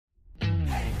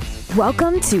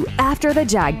Welcome to After the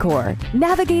JAG Corps,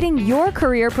 Navigating Your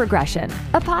Career Progression,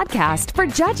 a podcast for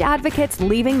judge advocates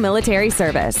leaving military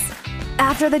service.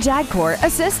 After the JAG Corps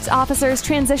assists officers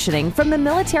transitioning from the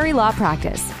military law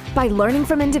practice by learning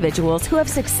from individuals who have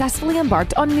successfully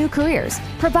embarked on new careers,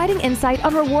 providing insight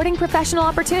on rewarding professional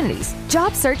opportunities,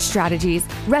 job search strategies,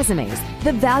 resumes,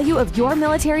 the value of your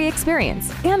military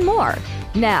experience, and more.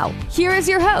 Now, here is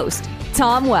your host,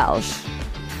 Tom Welsh.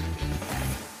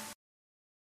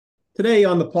 Today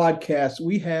on the podcast,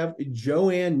 we have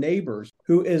Joanne Neighbors,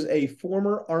 who is a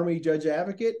former Army judge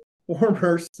advocate,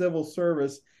 former civil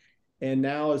service, and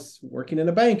now is working in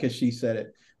a bank, as she said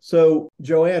it. So,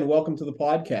 Joanne, welcome to the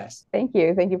podcast. Thank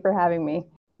you. Thank you for having me.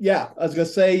 Yeah, I was going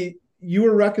to say, you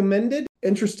were recommended.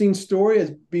 Interesting story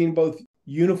as being both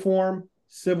uniform,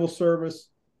 civil service,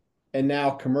 and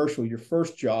now commercial, your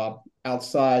first job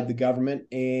outside the government,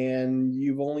 and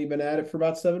you've only been at it for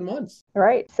about 7 months. All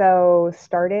right. So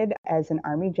started as an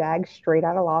Army JAG straight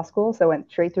out of law school. So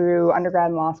went straight through undergrad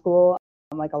and law school,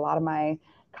 like a lot of my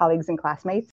colleagues and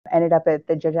classmates. Ended up at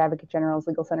the Judge Advocate General's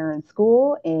Legal Center in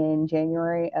school in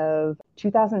January of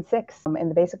 2006 in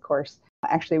the basic course.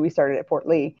 Actually, we started at Fort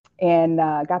Lee and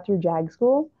got through JAG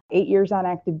school. 8 years on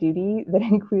active duty that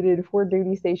included 4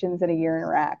 duty stations and a year in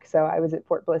Iraq. So I was at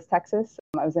Fort Bliss, Texas.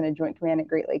 I was in a joint command at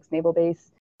Great Lakes Naval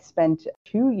Base. Spent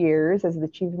 2 years as the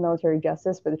Chief of Military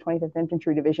Justice for the 25th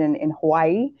Infantry Division in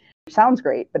Hawaii. Sounds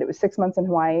great, but it was 6 months in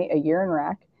Hawaii, a year in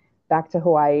Iraq, back to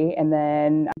Hawaii, and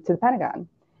then to the Pentagon.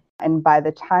 And by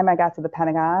the time I got to the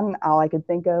Pentagon, all I could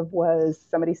think of was,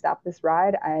 somebody stop this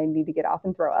ride. I need to get off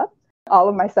and throw up. All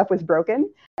of my stuff was broken,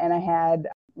 and I had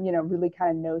really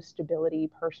kind of no stability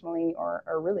personally or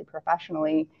really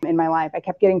professionally in my life. I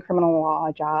kept getting criminal law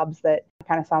jobs that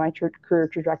kind of saw my career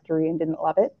trajectory and didn't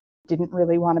love it. Didn't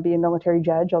really want to be a military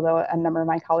judge, although a number of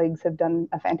my colleagues have done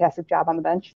a fantastic job on the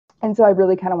bench. And so I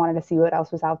really kind of wanted to see what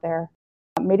else was out there.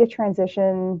 Made a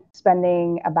transition,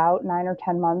 spending about 9 or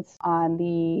 10 months on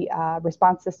the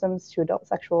response systems to adult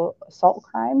sexual assault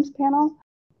crimes panel,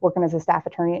 working as a staff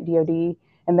attorney at DOD,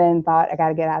 and then thought I got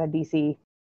to get out of DC.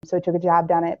 So I took a job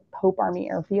down at Hope Army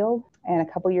Airfield, and a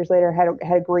couple years later had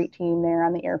a great team there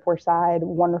on the Air Force side.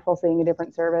 Wonderful seeing a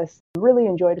different service. Really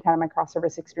enjoyed kind of my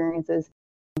cross-service experiences,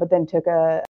 but then took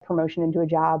a promotion into a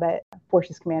job at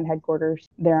Forces Command Headquarters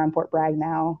there on Fort Bragg,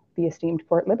 now the esteemed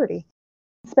Fort Liberty.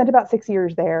 Spent about 6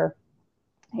 years there.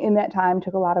 In that time,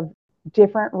 took a lot of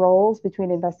different roles between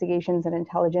investigations and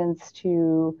intelligence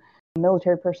to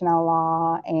military personnel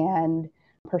law and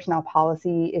personnel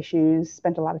policy issues.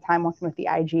 Spent a lot of time working with the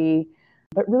IG,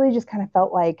 but really just kind of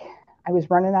felt like I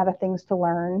was running out of things to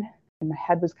learn, and my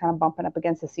head was kind of bumping up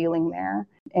against the ceiling there.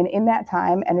 And in that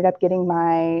time, ended up getting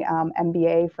my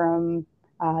MBA from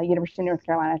University of North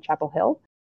Carolina, Chapel Hill.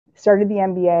 Started the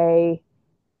MBA,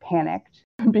 panicked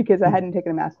because I hadn't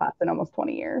taken a math class in almost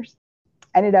 20 years.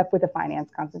 Ended up with a finance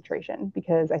concentration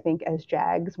because I think as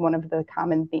JAGs, one of the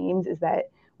common themes is that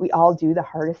we all do the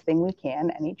hardest thing we can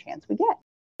any chance we get.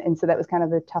 And so that was kind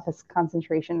of the toughest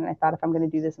concentration. And I thought, if I'm going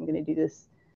to do this, I'm going to do this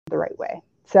the right way.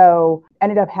 So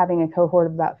ended up having a cohort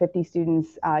of about 50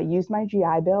 students use my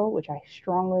GI Bill, which I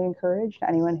strongly encouraged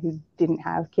anyone who didn't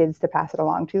have kids to pass it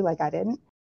along to, like I didn't.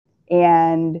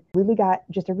 And really got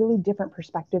just a really different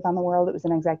perspective on the world. It was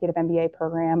an executive MBA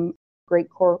program, great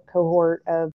cohort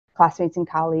of classmates and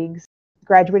colleagues.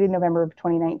 Graduated November of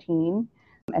 2019.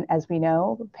 And as we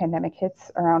know, the pandemic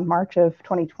hits around March of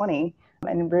 2020,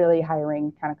 and really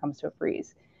hiring kind of comes to a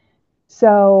freeze.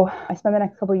 So I spent the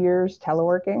next couple of years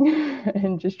teleworking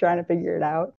and just trying to figure it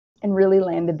out, and really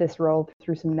landed this role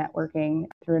through some networking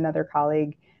through another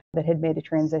colleague that had made a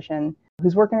transition,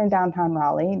 who's working in downtown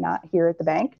Raleigh, not here at the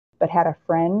bank, but had a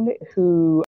friend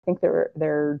who, I think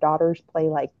their daughters play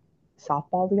like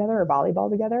softball together or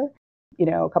volleyball together.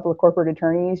 A couple of corporate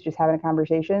attorneys just having a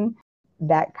conversation.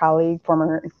 That colleague,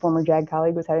 former JAG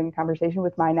colleague, was having a conversation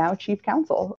with my now chief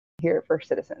counsel here at First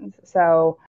Citizens.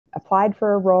 So applied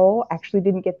for a role, actually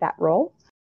didn't get that role,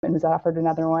 and was offered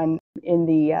another one in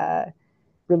the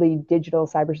really digital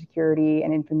cybersecurity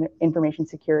and information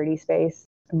security space.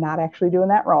 I'm not actually doing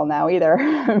that role now either.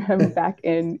 I'm back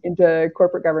into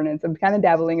corporate governance. I'm kind of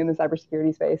dabbling in the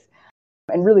cybersecurity space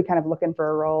and really kind of looking for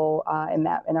a role in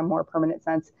a more permanent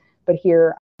sense. But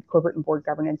here, corporate and board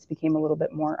governance became a little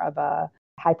bit more of a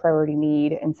high priority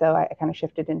need. And so I kind of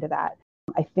shifted into that.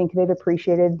 I think they've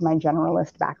appreciated my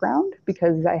generalist background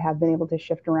because I have been able to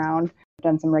shift around. I've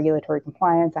done some regulatory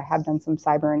compliance. I have done some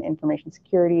cyber and information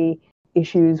security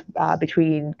issues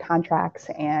between contracts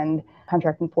and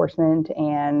contract enforcement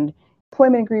and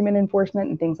employment agreement enforcement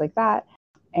and things like that,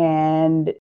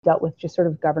 and dealt with just sort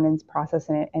of governance process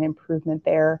and improvement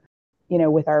there,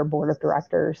 with our board of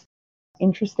directors.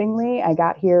 Interestingly, I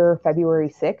got here February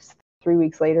 6th. 3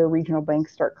 weeks later, regional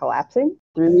banks start collapsing.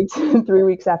 3 weeks, 3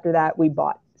 weeks after that, we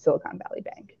bought Silicon Valley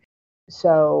Bank.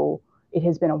 So it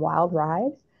has been a wild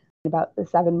ride. In about the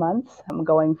 7 months, I'm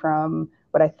going from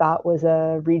what I thought was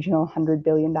a regional $100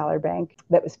 billion bank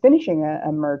that was finishing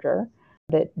a merger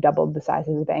that doubled the size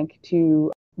of the bank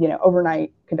to,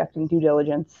 overnight conducting due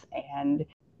diligence and,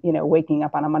 waking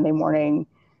up on a Monday morning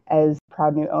as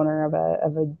proud new owner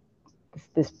of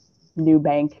this new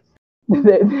bank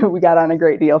that we got on a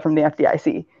great deal from the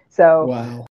FDIC. So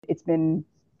wow. It's been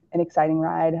an exciting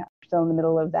ride. We're still in the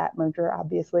middle of that merger,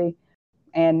 obviously,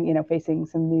 and facing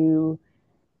some new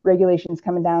regulations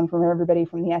coming down from everybody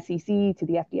from the SEC to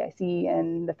the FDIC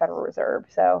and the Federal Reserve.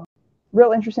 So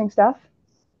real interesting stuff.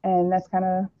 And that's kind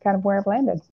of where I've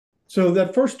landed. So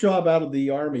that first job out of the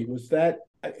Army, was that,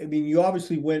 I mean, you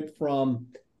obviously went from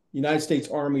United States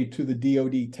Army to the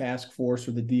DoD task force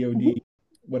or the DoD,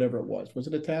 whatever it was. Was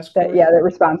it a task force? The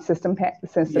response systems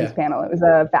Yeah. panel. It was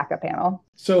a backup panel.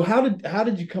 So how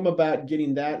did you come about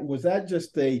getting that? Was that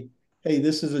just hey,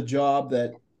 this is a job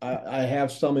that I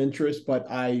have some interest, but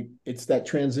it's that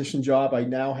transition job. I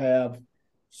now have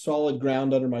solid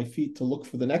ground under my feet to look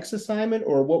for the next assignment,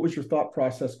 or what was your thought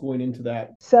process going into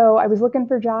that? So I was looking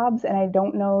for jobs, and I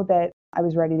don't know that I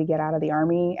was ready to get out of the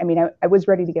Army. I mean, I was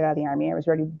ready to get out of the Army. I was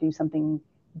ready to do something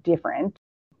different.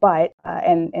 But,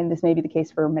 and this may be the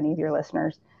case for many of your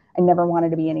listeners, I never wanted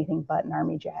to be anything but an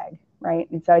Army JAG, right?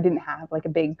 And so I didn't have like a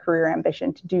big career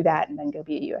ambition to do that and then go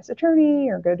be a U.S. attorney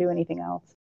or go do anything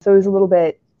else. So it was a little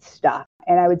bit stuck.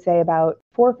 And I would say about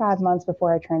 4 or 5 months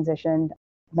before I transitioned,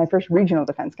 my first regional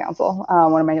defense counsel,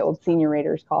 one of my old senior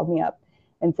raters, called me up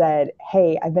and said,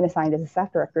 "Hey, I've been assigned as a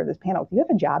staff director of this panel. Do you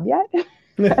have a job yet?"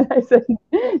 And I said,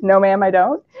 "No, ma'am, I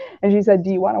don't." And she said,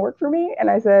 "Do you want to work for me?" And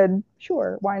I said,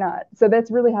 "Sure, why not?" So that's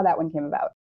really how that one came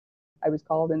about. I was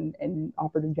called and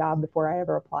offered a job before I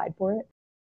ever applied for it.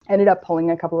 I ended up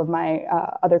pulling a couple of my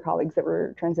other colleagues that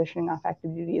were transitioning off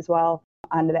active duty as well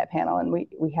onto that panel. And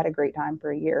we had a great time for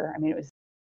a year. I mean,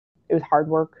 it was hard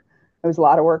work. It was a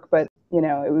lot of work, but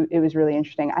it was really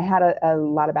interesting. I had a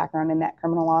lot of background in that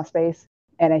criminal law space.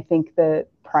 And I think the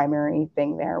primary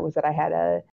thing there was that I had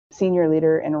a senior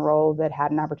leader in a role that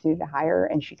had an opportunity to hire,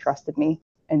 and she trusted me.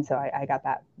 And so I got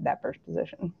that first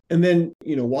position. And then,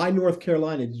 why North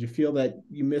Carolina? Did you feel that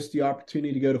you missed the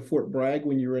opportunity to go to Fort Bragg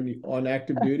when you were on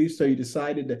active duty? So you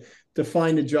decided to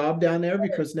find a job down there,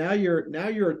 because now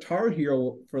you're a Tar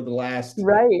Heel for the last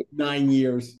 9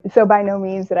 years. So by no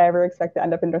means did I ever expect to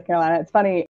end up in North Carolina. It's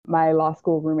funny, my law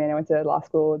school roommate, I went to law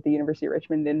school at the University of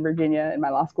Richmond in Virginia, and my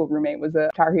law school roommate was a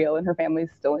Tar Heel, and her family's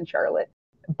still in Charlotte.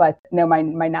 But no, my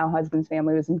now husband's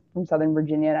family was from Southern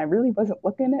Virginia, and I really wasn't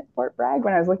looking at Fort Bragg.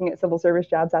 When I was looking at civil service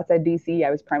jobs outside DC, I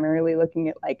was primarily looking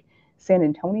at like San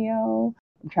Antonio.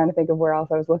 I'm trying to think of where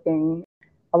else I was looking.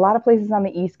 A lot of places on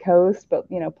the East Coast, but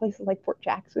places like Fort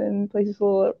Jackson, places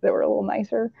that were a little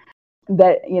nicer.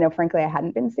 That frankly, I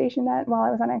hadn't been stationed at while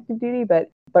I was on active duty, but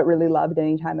really loved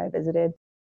any time I visited.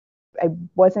 I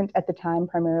wasn't at the time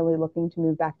primarily looking to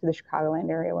move back to the Chicagoland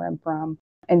area where I'm from.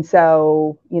 And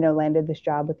so, landed this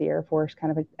job with the Air Force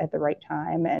kind of at the right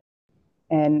time.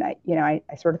 And I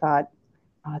sort of thought,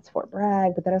 oh, it's Fort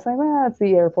Bragg. But then I was like, well, it's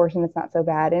the Air Force and it's not so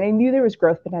bad. And I knew there was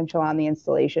growth potential on the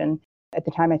installation. At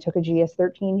the time, I took a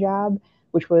GS-13 job,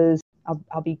 which was,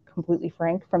 I'll be completely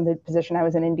frank, from the position I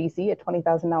was in DC, a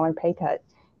 $20,000 pay cut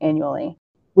annually,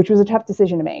 which was a tough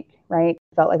decision to make, right?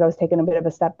 Felt like I was taking a bit of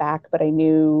a step back, but I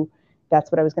knew that's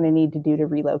what I was going to need to do to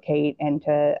relocate and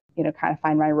to, kind of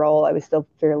find my role. I was still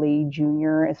fairly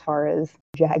junior as far as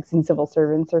JAGs and civil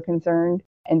servants are concerned.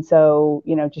 And so,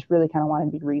 just really kind of wanted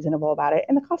to be reasonable about it.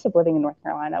 And the cost of living in North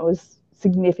Carolina was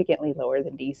significantly lower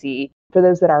than DC. For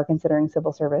those that are considering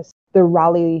civil service, the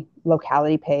Raleigh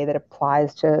locality pay that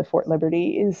applies to Fort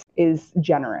Liberty is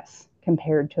generous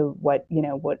compared to what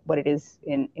it is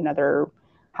in other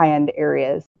high-end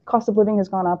areas. Cost of living has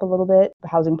gone up a little bit.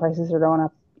 Housing prices are going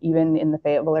up even in the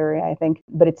Fayetteville area, I think,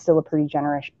 but it's still a pretty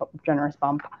generous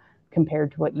bump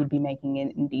compared to what you'd be making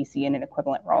in DC in an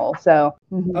equivalent role. So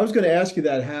I was going to ask you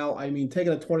that,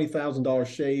 taking a $20,000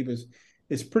 shave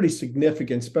is pretty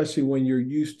significant, especially when you're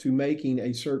used to making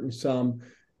a certain sum.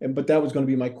 But that was going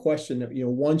to be my question.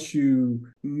 Once you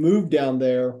moved down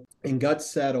there and got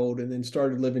settled and then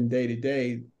started living day to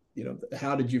day,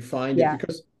 how did you find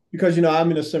it? Because I'm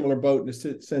in a similar boat in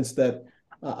the sense that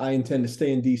I intend to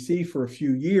stay in DC for a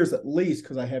few years at least,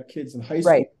 because I have kids in high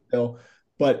school still.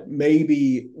 But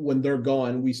maybe when they're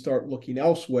gone, we start looking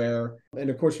elsewhere. And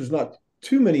of course, there's not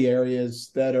too many areas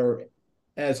that are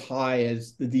as high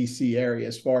as the DC area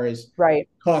as far as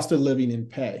cost of living and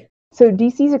pay. So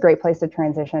DC is a great place to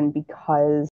transition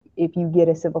because if you get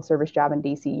a civil service job in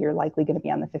DC, you're likely going to be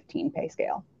on the 15 pay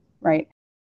scale, right?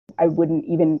 I wouldn't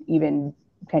even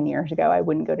 10 years ago, I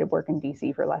wouldn't go to work in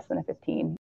DC for less than a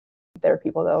 15. There are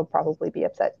people that will probably be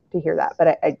upset to hear that,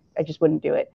 but I just wouldn't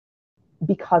do it.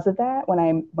 Because of that, when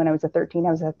I was a 13,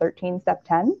 I was a 13 step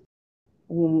 10.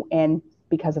 And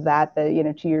because of that,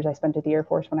 the 2 years I spent at the Air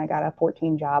Force, when I got a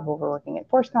 14 job over working at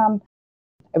ForceCom,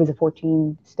 I was a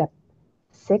 14 step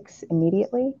 6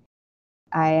 immediately.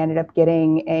 I ended up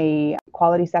getting a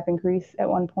quality step increase at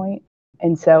one point.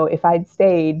 And so if I'd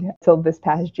stayed till this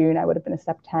past June, I would have been a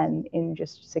step 10 in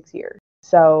just 6 years.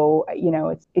 So,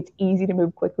 it's easy to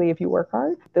move quickly if you work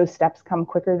hard. Those steps come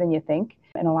quicker than you think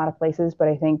in a lot of places. But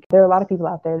I think there are a lot of people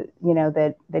out there,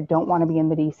 that don't want to be in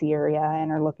the DC area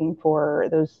and are looking for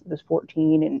those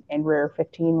 14 and rare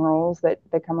 15 roles that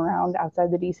come around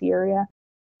outside the DC area.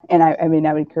 And I would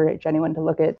encourage anyone to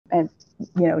look at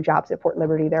jobs at Fort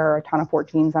Liberty. There are a ton of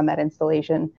 14s on that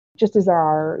installation, just as there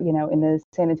are, in the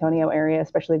San Antonio area,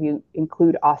 especially if you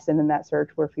include Austin in that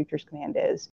search where Futures Command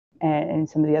is, and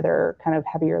some of the other kind of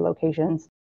heavier locations.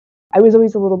 I was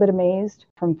always a little bit amazed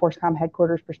from ForceCom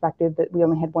headquarters perspective that we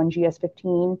only had one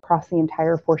GS-15 across the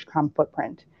entire ForceCom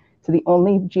footprint. So the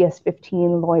only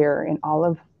GS-15 lawyer in all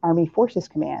of Army Forces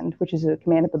Command, which is a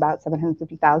command of about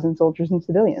 750,000 soldiers and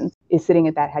civilians, is sitting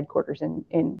at that headquarters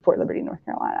in Fort Liberty, North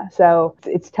Carolina. So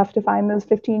it's tough to find those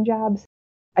 15 jobs.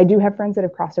 I do have friends that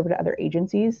have crossed over to other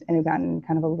agencies and have gotten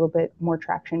kind of a little bit more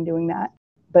traction doing that.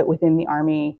 But within the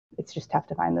Army, it's just tough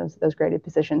to find those graded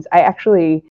positions. I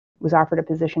actually was offered a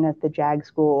position at the JAG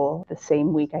school the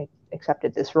same week I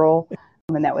accepted this role,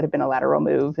 and that would have been a lateral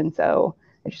move. And so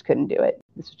I just couldn't do it.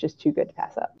 This was just too good to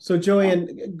pass up. So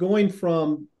Joanne, going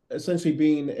from essentially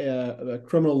being a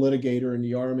criminal litigator in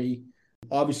the Army,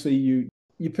 obviously you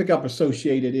pick up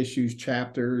associated issues,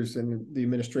 chapters, and the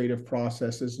administrative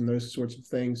processes and those sorts of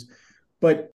things.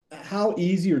 But how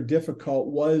easy or difficult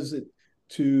was it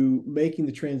to making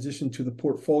the transition to the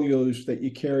portfolios that you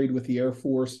carried with the Air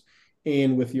Force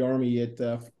and with the Army at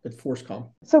ForceCom?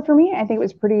 So for me, I think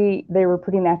they were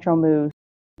pretty natural moves.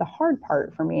 The hard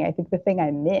part for me, I think the thing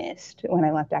I missed when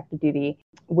I left active duty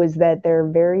was that there are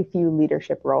very few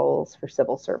leadership roles for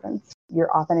civil servants.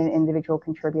 You're often an individual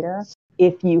contributor.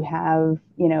 If you have,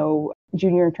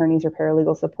 junior attorneys or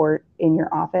paralegal support in your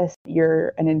office,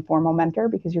 you're an informal mentor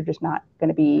because you're just not going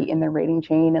to be in the rating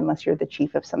chain unless you're the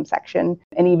chief of some section.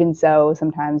 And even so,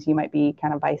 sometimes you might be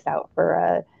kind of viced out for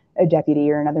a deputy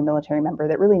or another military member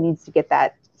that really needs to get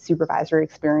that supervisory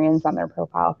experience on their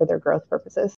profile for their growth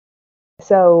purposes.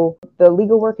 So the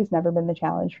legal work has never been the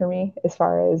challenge for me as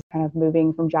far as kind of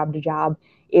moving from job to job.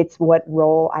 It's what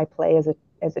role I play as a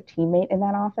teammate in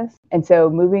that office. And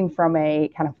so moving from a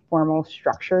kind of formal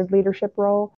structured leadership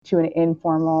role to an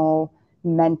informal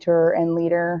mentor and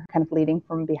leader, kind of leading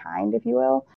from behind, if you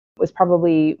will, was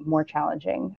probably more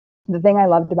challenging. The thing I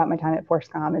loved about my time at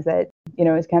ForceCom is that,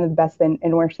 it's kind of the best and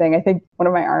worst thing. I think one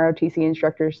of my ROTC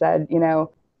instructors said,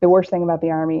 the worst thing about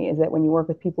the Army is that when you work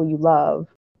with people you love,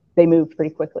 they move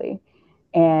pretty quickly.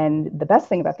 And the best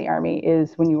thing about the Army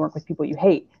is when you work with people you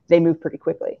hate, they move pretty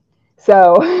quickly.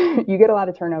 So you get a lot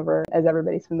of turnover, as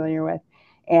everybody's familiar with.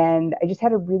 And I just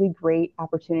had a really great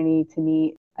opportunity to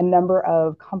meet a number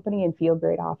of company and field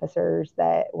grade officers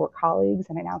that were colleagues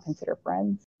and I now consider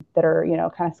friends that are,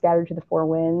 kind of scattered to the four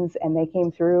winds. And they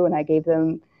came through and I gave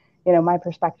them, my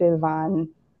perspective on,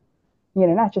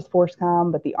 not just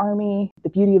ForceCom, but the Army. The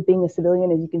beauty of being a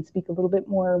civilian is you can speak a little bit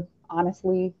more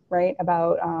honestly, right,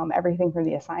 about everything from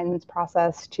the assignments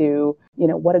process to,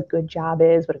 what a good job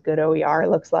is, what a good OER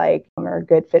looks like, or a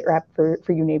good fit rep for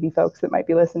you Navy folks that might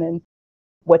be listening.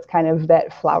 What's kind of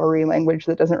that flowery language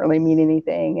that doesn't really mean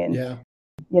anything, and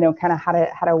kind of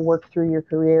how to work through your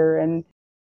career and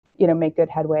make good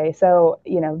headway. So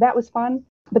that was fun.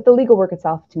 But the legal work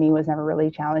itself to me was never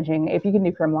really challenging. If you can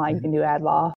do criminal law, you can do ad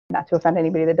law. Not to offend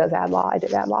anybody that does ad law. I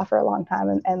did ad law for a long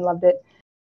time and loved it.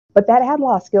 But that ad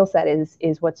law skill set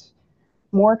is what's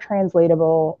more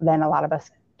translatable than a lot of us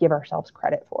give ourselves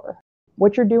credit for.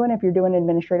 What you're doing if you're doing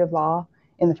administrative law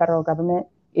in the federal government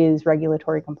is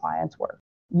regulatory compliance work.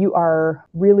 You are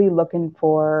really looking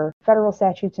for federal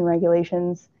statutes and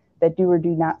regulations that do or do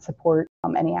not support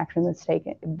any action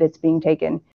that's being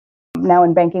taken. Now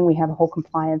in banking, we have a whole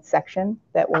compliance section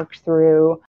that works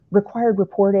through required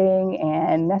reporting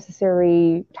and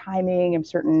necessary timing of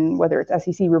certain, whether it's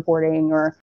SEC reporting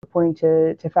or reporting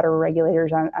to federal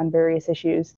regulators on various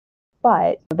issues.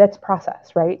 But that's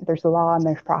process, right? There's the law and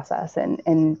there's process, and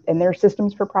there are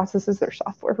systems for processes, there's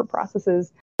software for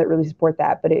processes that really support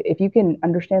that. But if you can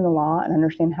understand the law and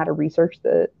understand how to research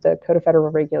the Code of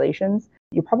Federal Regulations,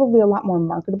 you're probably a lot more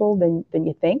marketable than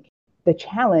you think. The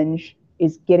challenge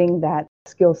is getting that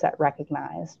skill set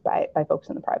recognized by folks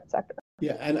in the private sector.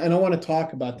 Yeah, and I want to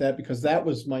talk about that because that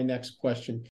was my next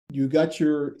question. You got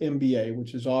your MBA,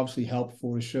 which is obviously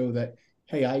helpful to show that,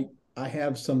 hey, I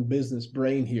have some business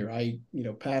brain here. I,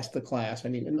 passed the class. I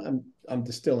mean, and I'm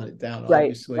distilling it down,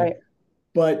 obviously. Right.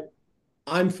 But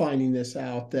I'm finding this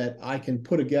out that I can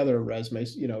put together a resume.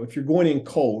 If you're going in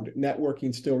cold,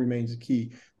 networking still remains the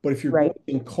key. But if you're going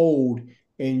in cold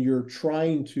and you're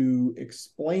trying to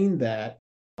explain that,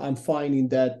 I'm finding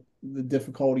that the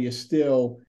difficulty is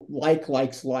still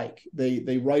likes like.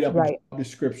 They write up a job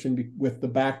description with the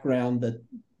background that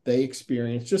they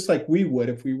experience, just like we would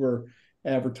if we were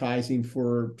advertising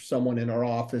for someone in our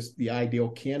office, the ideal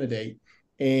candidate.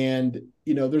 And,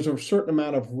 there's a certain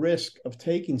amount of risk of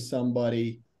taking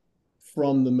somebody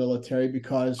from the military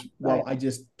because, I've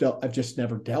just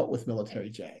never dealt with military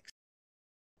JAGs.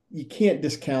 You can't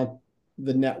discount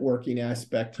the networking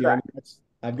aspect here.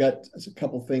 I've got a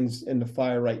couple things in the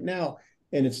fire right now,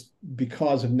 and it's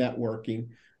because of networking.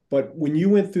 But when you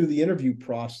went through the interview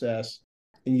process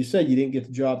and you said you didn't get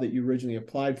the job that you originally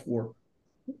applied for,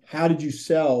 how did you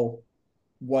sell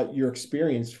what your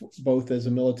experience both as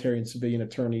a military and civilian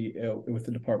attorney with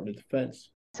the Department of Defense?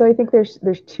 So I think there's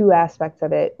two aspects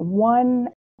of it. One,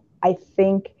 I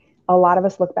think a lot of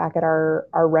us look back at our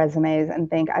resumes and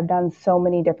think, I've done so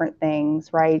many different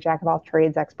things, right? Jack of all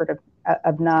trades, expert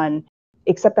of none,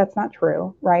 except that's not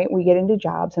true, right? We get into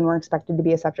jobs and we're expected to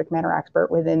be a subject matter expert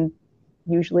within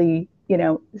usually,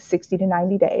 60 to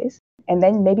 90 days. And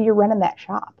then maybe you're running that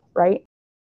shop, right?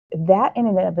 That in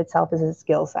and of itself is a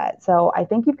skill set. So I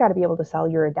think you've got to be able to sell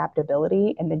your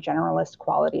adaptability and the generalist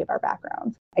quality of our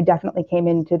backgrounds. I definitely came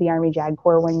into the Army JAG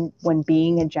Corps when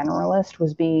being a generalist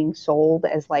was being sold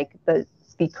as like the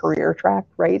career track,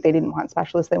 right? They didn't want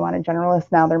specialists, they wanted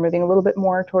generalists. Now they're moving a little bit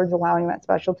more towards allowing that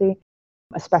specialty,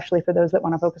 especially for those that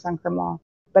want to focus on crim law.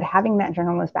 But having that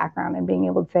generalist background and being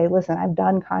able to say, listen, I've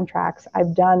done contracts,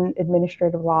 I've done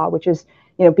administrative law, which is,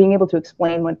 being able to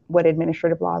explain what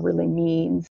administrative law really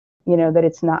means. That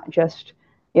it's not just,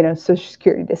 Social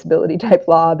Security disability type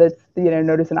law that's,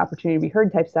 notice an opportunity to be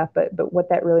heard type stuff, but what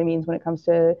that really means when it comes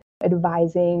to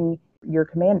advising your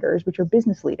commanders, which are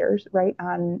business leaders, right,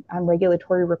 on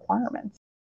regulatory requirements.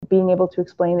 Being able to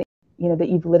explain that, that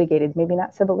you've litigated, maybe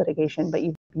not civil litigation, but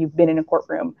you've been in a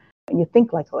courtroom and you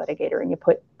think like a litigator and you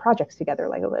put projects together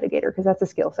like a litigator, because that's a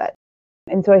skill set.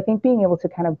 And so I think being able to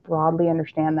kind of broadly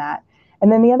understand that.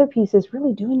 And then the other piece is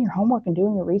really doing your homework and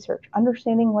doing your research,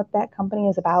 understanding what that company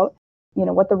is about,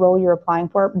 what the role you're applying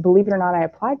for. Believe it or not, I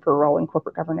applied for a role in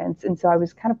corporate governance. And so I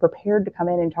was kind of prepared to come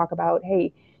in and talk about,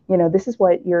 hey, this is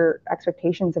what your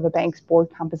expectations of a bank's board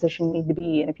composition need to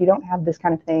be. And if you don't have this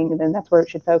kind of thing, then that's where it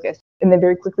should focus. And then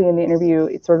very quickly in the interview,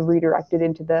 it sort of redirected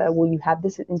into you have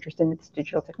this interest in this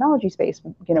digital technology space.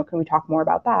 Can we talk more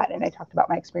about that? And I talked about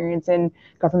my experience in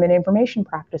government information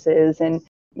practices and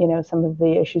some of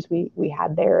the issues we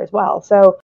had there as well.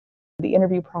 So the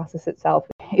interview process itself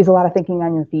is a lot of thinking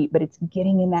on your feet, but it's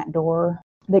getting in that door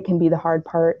that can be the hard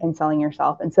part and selling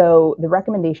yourself. And so the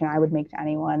recommendation I would make to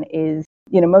anyone is,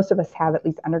 most of us have at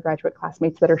least undergraduate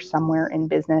classmates that are somewhere in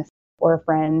business, or a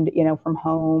friend, from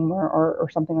home or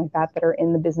something like that are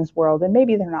in the business world, and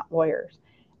maybe they're not lawyers.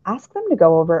 Ask them to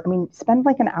go over, spend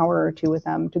like an hour or two with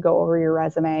them to go over your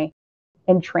resume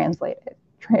and translate it.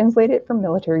 Translate it from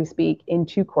military speak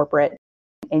into corporate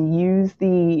and use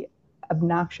the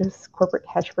obnoxious corporate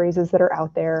catchphrases that are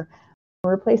out there.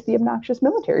 Replace the obnoxious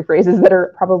military phrases that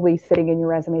are probably sitting in your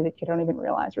resume that you don't even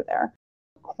realize are there.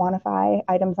 Quantify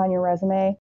items on your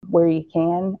resume where you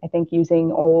can. I think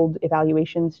using old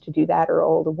evaluations to do that or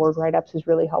old award write-ups is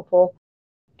really helpful.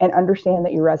 And understand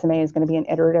that your resume is going to be an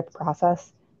iterative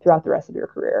process throughout the rest of your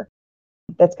career.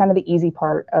 That's kind of the easy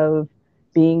part of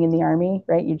being in the Army,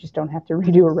 right? You just don't have to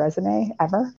redo a resume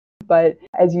ever. But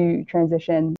as you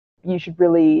transition, you should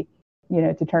really,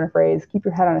 to turn a phrase, keep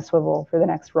your head on a swivel for the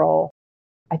next role.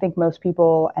 I think most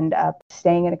people end up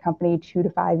staying at a company 2 to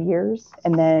 5 years.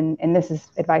 And this is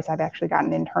advice I've actually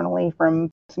gotten internally from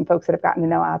some folks that I've gotten to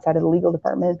know outside of the legal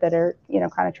department that are,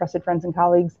 kind of trusted friends and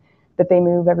colleagues, that they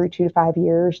move every 2 to 5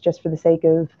 years just for the sake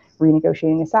of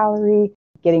renegotiating a salary,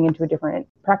 getting into a different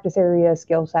practice area,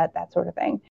 skill set, that sort of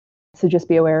thing. So just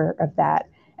be aware of that.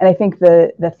 And I think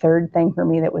the third thing for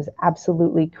me that was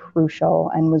absolutely crucial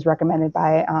and was recommended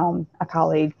by a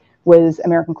colleague was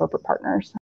American Corporate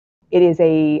Partners. It is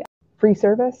a free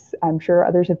service. I'm sure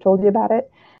others have told you about it,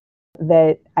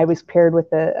 that I was paired with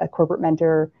a corporate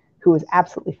mentor who was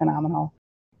absolutely phenomenal.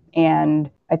 And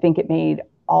I think it made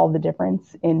all the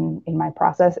difference in my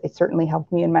process. It certainly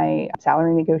helped me in my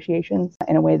salary negotiations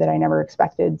in a way that I never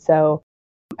expected. So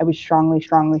I would strongly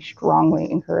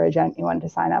encourage anyone to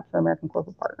sign up for American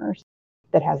Corporate Partners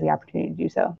that has the opportunity to do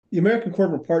so. The American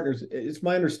Corporate Partners, it's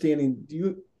my understanding,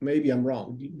 maybe I'm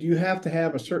wrong, do you have to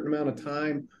have a certain amount of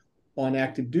time on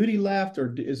active duty left,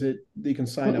 or is it you can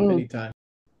sign up anytime?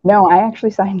 No, I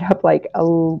actually signed up like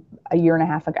a year and a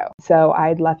half ago. So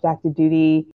I'd left active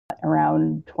duty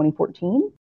around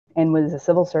 2014 and was a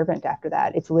civil servant after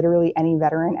that. It's literally any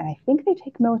veteran, and I think they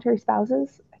take military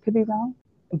spouses. I could be wrong,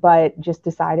 but just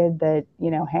decided that,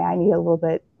 hey, I need a little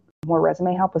bit more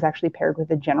resume help. Was actually paired with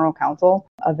the general counsel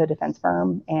of a defense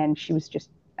firm, and she was just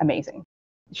amazing.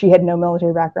 She had no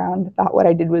military background, thought what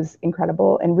I did was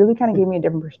incredible, and really kind of gave me a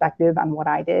different perspective on what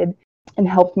I did and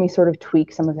helped me sort of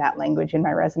tweak some of that language in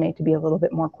my resume to be a little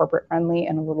bit more corporate friendly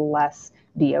and a little less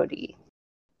DOD.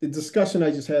 The discussion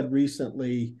I just had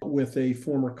recently with a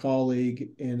former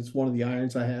colleague, and it's one of the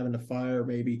irons I have in the fire,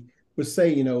 maybe, was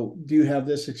say, do you have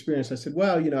this experience? I said,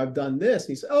 well, I've done this.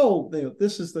 He said, oh,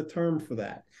 this is the term for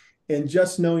that. And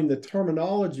just knowing the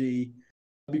terminology,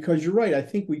 because you're right, I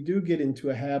think we do get into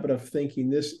a habit of thinking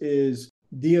this is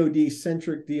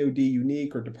DOD-centric, DOD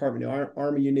unique, or Department of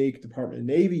Army unique, Department of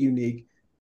Navy unique,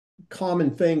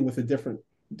 common thing with a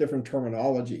different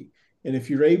terminology. And if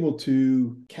you're able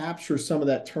to capture some of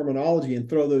that terminology and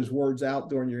throw those words out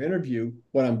during your interview,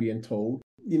 what I'm being told,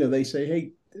 they say,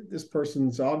 hey, this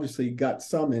person's obviously got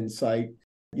some insight.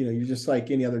 You're just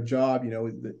like any other job,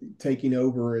 taking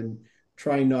over and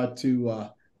trying not to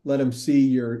let them see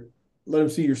your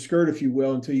skirt, if you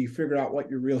will, until you figure out what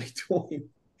you're really doing.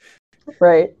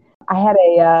 Right. I had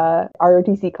a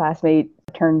ROTC classmate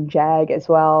turned JAG as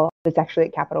well. It's actually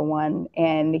at Capital One,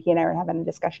 and he and I were having a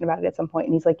discussion about it at some point,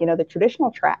 and he's like, the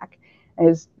traditional track, and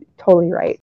is totally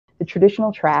right. The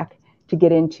traditional track to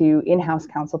get into in-house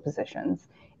counsel positions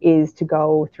is to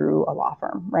go through a law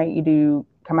firm, right? You do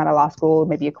come out of law school,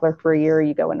 maybe a clerk for a year,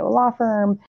 you go into a law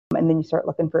firm, and then you start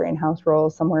looking for in-house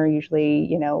roles somewhere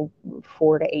usually,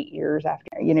 4 to 8 years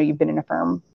after, you've been in a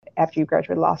firm after you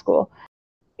graduated law school.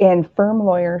 And firm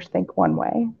lawyers think one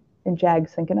way and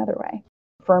JAGs think another way.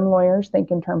 Firm lawyers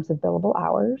think in terms of billable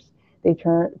hours. They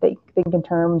think in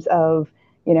terms of,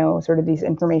 sort of these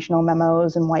informational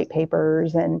memos and white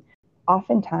papers. And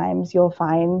oftentimes you'll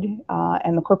find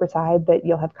on the corporate side that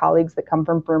you'll have colleagues that come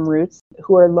from firm roots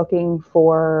who are looking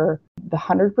for the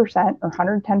 100% or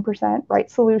 110% right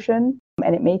solution.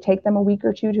 And it may take them a week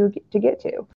or two to get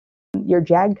to. Your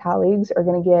JAG colleagues are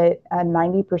going to get a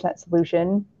 90%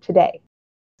 solution today.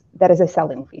 That is a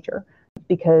selling feature,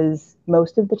 because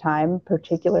most of the time,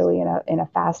 particularly in a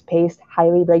fast-paced,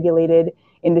 highly regulated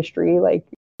industry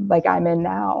like I'm in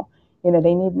now,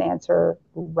 they need an answer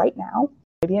right now,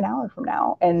 maybe an hour from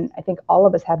now. And I think all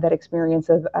of us have that experience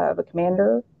of a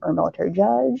commander or a military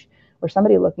judge or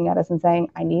somebody looking at us and saying,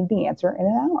 I need the answer in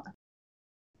an hour.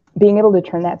 Being able to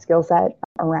turn that skill set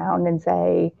around and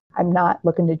say, I'm not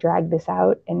looking to drag this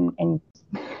out and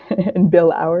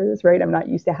bill hours, right? I'm not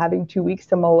used to having 2 weeks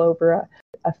to mull over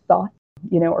a thought,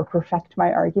 or perfect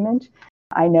my argument.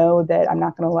 I know that I'm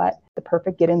not going to let the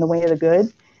perfect get in the way of the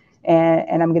good,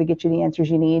 and I'm going to get you the answers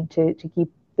you need to keep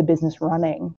the business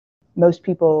running. Most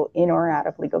people in or out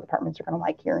of legal departments are going to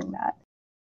like hearing that.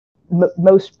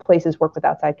 Most places work with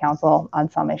outside counsel on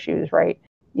some issues, right?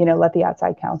 Let the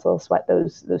outside counsel sweat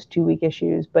those 2 week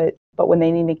issues, but when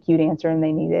they need an acute answer and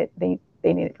they need it, they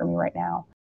need it from you right now.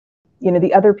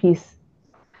 The other piece,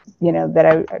 that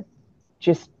I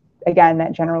just, again,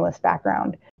 that generalist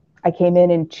background. I came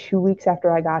in 2 weeks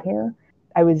after I got here.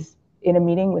 I was in a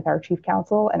meeting with our chief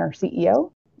counsel and our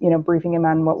CEO, briefing him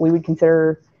on what we would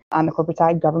consider on the corporate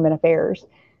side, government affairs.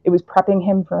 It was prepping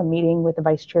him for a meeting with the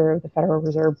vice chair of the Federal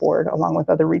Reserve Board, along with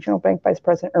other regional bank vice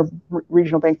president or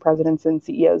regional bank presidents and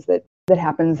CEOs that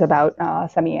happens about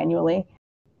semi-annually.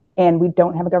 And we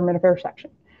don't have a government affairs section.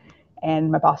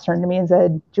 And my boss turned to me and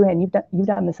said, Joanne, you've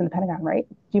done this in the Pentagon, right?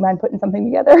 Do you mind putting something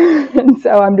together? And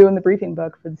so I'm doing the briefing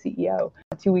book for the CEO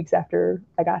 2 weeks after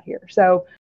I got here. So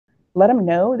let them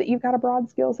know that you've got a broad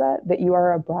skill set, that you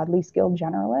are a broadly skilled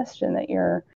generalist, and that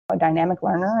you're a dynamic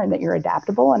learner and that you're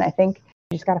adaptable. And I think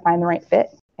you just got to find the right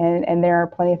fit. And there are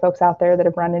plenty of folks out there that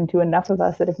have run into enough of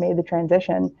us that have made the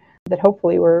transition that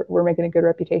hopefully we're making a good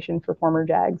reputation for former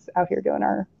JAGs out here doing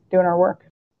our work.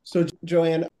 So,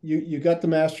 Joanne, you got the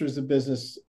Master's of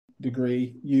Business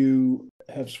degree. You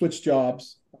have switched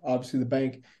jobs, obviously the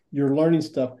bank. You're learning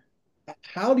stuff.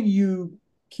 How do you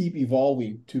keep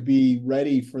evolving to be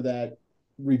ready for that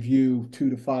review 2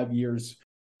 to 5 years?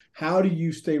 How do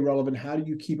you stay relevant? How do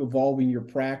you keep evolving your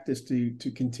practice to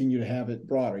continue to have it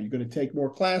broad? Are you going to take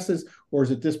more classes, or is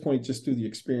at this point just through the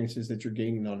experiences that you're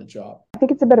gaining on the job? I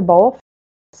think it's a bit of both.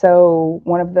 So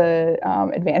one of the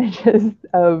advantages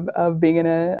of being in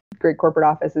a great corporate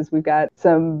office is we've got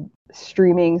some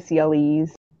streaming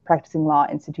CLEs. Practicing Law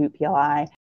Institute, PLI,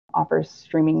 offers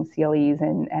streaming CLEs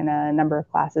and a number of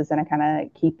classes, and I kind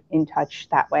of keep in touch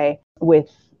that way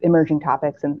with emerging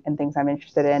topics and things I'm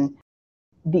interested in.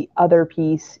 The other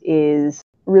piece is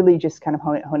really just kind of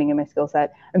honing in my skill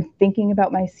set. I'm thinking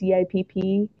about my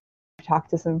CIPP. I've talked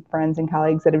to some friends and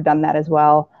colleagues that have done that as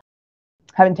well.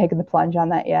 Haven't taken the plunge on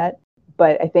that yet,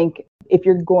 but I think if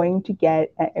you're going to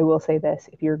get, I will say this,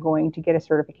 if you're going to get a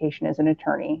certification as an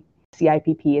attorney,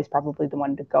 CIPP is probably the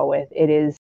one to go with. It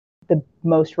is the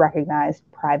most recognized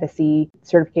privacy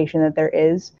certification that there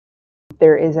is.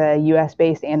 There is a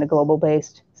US-based and a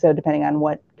global-based, so depending on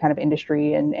what kind of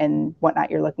industry and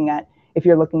whatnot you're looking at, if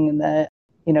you're looking in the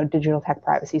digital tech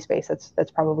privacy space,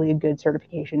 that's probably a good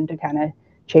certification to kind of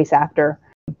chase after.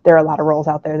 There are a lot of roles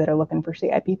out there that are looking for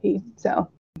CIPP, so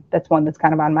that's one that's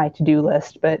kind of on my to-do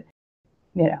list, but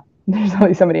there's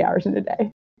only so many hours in a day.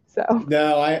 So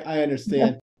no, I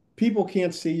understand. Yeah. People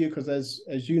can't see you because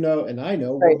as you know, and I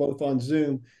know, right. We're both on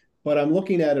Zoom, but I'm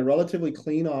looking at a relatively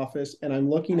clean office, and I'm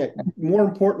looking at, more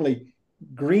importantly,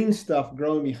 green stuff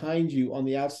growing behind you on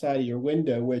the outside of your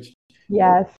window, which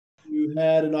yes, if you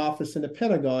had an office in the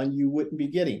Pentagon, you wouldn't be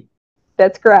getting.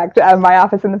 That's correct. My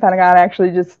office in the Pentagon actually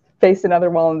just faced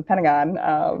another wall in the Pentagon,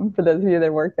 for those of you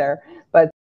that work there. But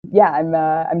yeah,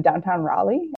 I'm downtown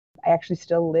Raleigh. I actually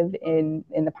still live in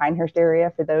the Pinehurst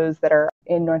area for those that are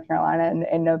in North Carolina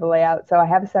and know the layout. So I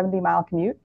have a 70-mile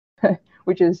commute,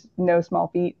 which is no small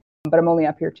feat, but I'm only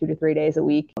up here 2 to 3 days a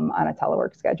week on a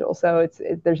telework schedule. So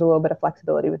there's a little bit of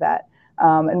flexibility with that.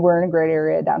 And we're in a great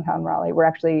area, downtown Raleigh. We're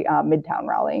actually Midtown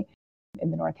Raleigh in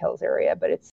the North Hills area,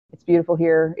 but it's beautiful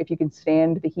here if you can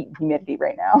stand the heat and humidity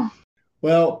right now.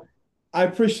 Well, I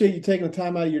appreciate you taking the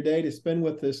time out of your day to spend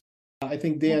with us. I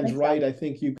think Dan's right. I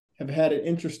think you have had an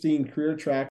interesting career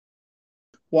track.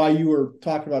 While you were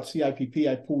talking about CIPP,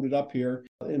 I pulled it up here,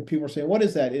 and people are saying, what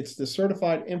is that? It's the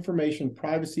Certified Information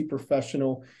Privacy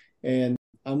Professional. And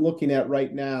I'm looking at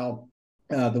right now,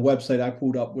 the website I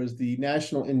pulled up was the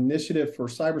National Initiative for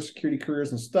Cybersecurity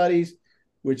Careers and Studies,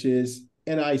 which is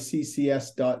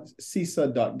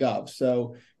niccs.cisa.gov.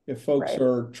 So if folks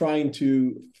are trying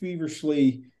to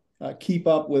feverishly keep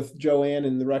up with Joanne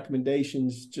and the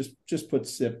recommendations, just put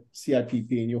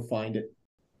CIPP and you'll find it.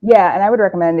 Yeah, and I would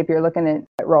recommend if you're looking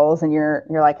at roles and you're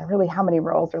like, really, how many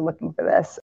roles are looking for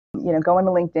this? Go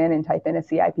into LinkedIn and type in a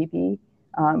CIPP.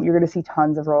 You're going to see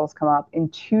tons of roles come up in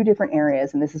 2 different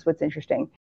areas, and this is what's interesting.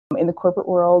 In the corporate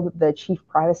world, the chief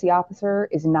privacy officer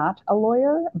is not a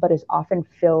lawyer, but is often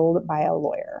filled by a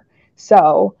lawyer.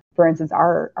 So, for instance,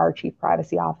 our chief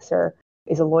privacy officer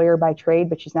is a lawyer by trade,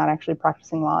 but she's not actually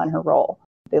practicing law in her role.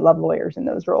 They love lawyers in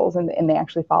those roles, and they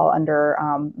actually fall under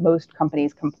most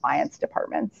companies' compliance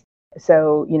departments.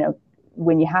 So,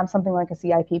 when you have something like a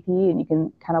CIPP and you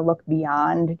can kind of look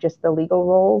beyond just the legal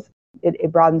roles,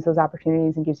 it broadens those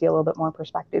opportunities and gives you a little bit more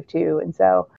perspective too. And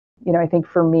so, I think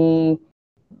for me,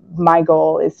 my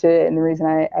goal is to, and the reason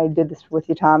I did this with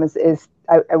you, Tom, is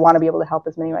I want to be able to help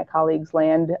as many of my colleagues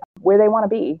land where they want to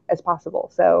be as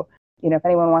possible. So, if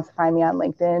anyone wants to find me on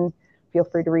LinkedIn, feel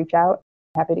free to reach out.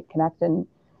 I'm happy to connect and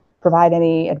provide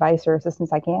any advice or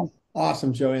assistance I can.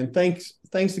 Awesome, Joanne. Thanks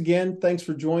again. Thanks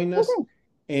for joining us. Okay.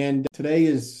 And today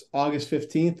is August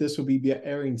 15th. This will be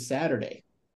airing Saturday.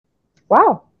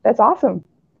 Wow, that's awesome.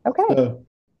 Okay.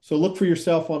 So look for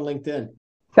yourself on LinkedIn.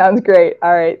 Sounds great.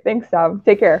 All right. Thanks, Tom.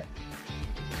 Take care.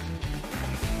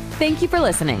 Thank you for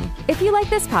listening. If you like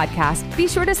this podcast, be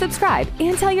sure to subscribe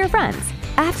and tell your friends.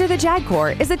 After the JAG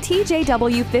Corps is a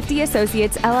TJW 50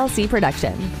 Associates LLC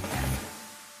production.